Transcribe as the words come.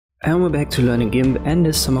And we're back to learning Gimp, and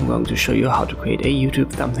this time I'm going to show you how to create a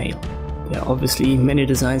YouTube thumbnail. There are obviously many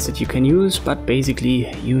designs that you can use, but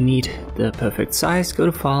basically you need the perfect size. Go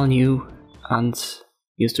to File, New, and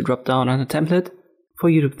use the drop down on the template.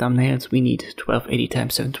 For YouTube thumbnails we need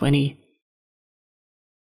 1280x720.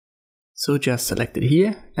 So just select it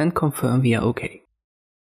here and confirm we are OK.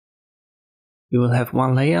 You will have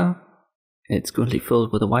one layer. It's currently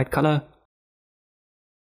filled with a white color.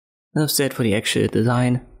 Enough said for the actual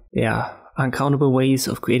design. There are uncountable ways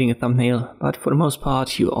of creating a thumbnail, but for the most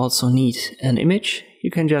part you also need an image.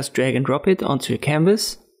 You can just drag and drop it onto your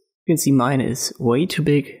canvas. You can see mine is way too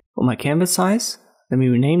big for my canvas size. Let me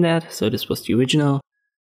rename that, so this was the original.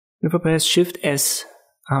 If I press Shift S,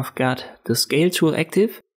 I've got the scale tool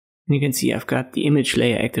active, and you can see I've got the image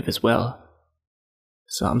layer active as well.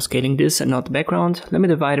 So I'm scaling this and not the background. Let me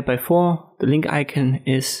divide it by 4. The link icon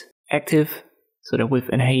is active, so the width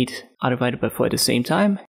and height are divided by 4 at the same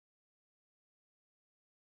time.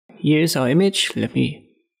 Here's our image. Let me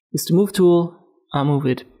use the move tool. I'll move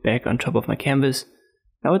it back on top of my canvas.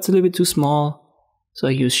 Now it's a little bit too small, so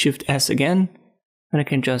I use Shift S again, and I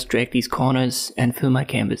can just drag these corners and fill my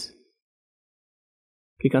canvas.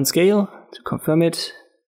 Click on Scale to confirm it.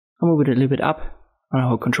 I'll move it a little bit up, and I'll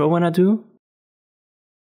hold Control when I do.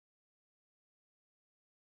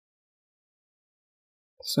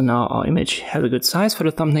 So now our image has a good size for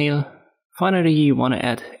the thumbnail. Finally, you want to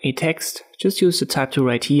add a text. Just use the type tool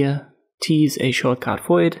right here. T is a shortcut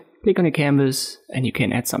for it. Click on your canvas and you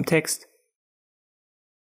can add some text.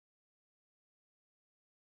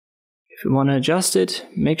 If you want to adjust it,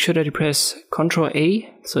 make sure that you press Ctrl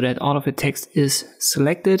A so that all of the text is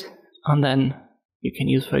selected, and then you can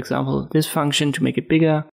use, for example, this function to make it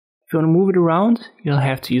bigger. If you want to move it around, you'll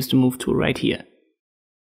have to use the move tool right here.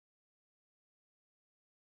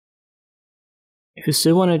 If you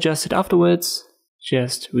still want to adjust it afterwards,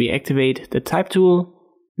 just reactivate the type tool,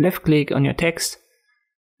 left click on your text.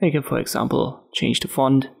 You can, for example, change the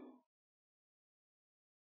font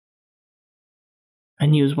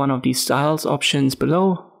and use one of these styles options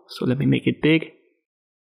below. So let me make it big.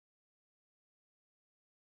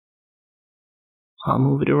 I'll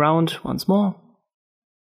move it around once more.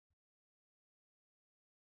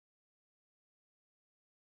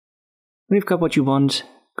 When you've got what you want,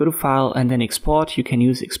 go to File and then Export. You can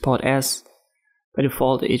use Export As. By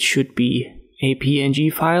default it should be a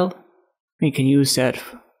PNG file. You can use that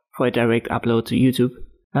for a direct upload to YouTube,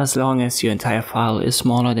 as long as your entire file is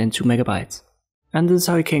smaller than 2 MB. And this is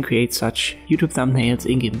how you can create such YouTube thumbnails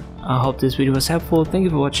in Gimp. I hope this video was helpful. Thank you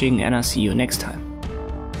for watching, and I'll see you next time.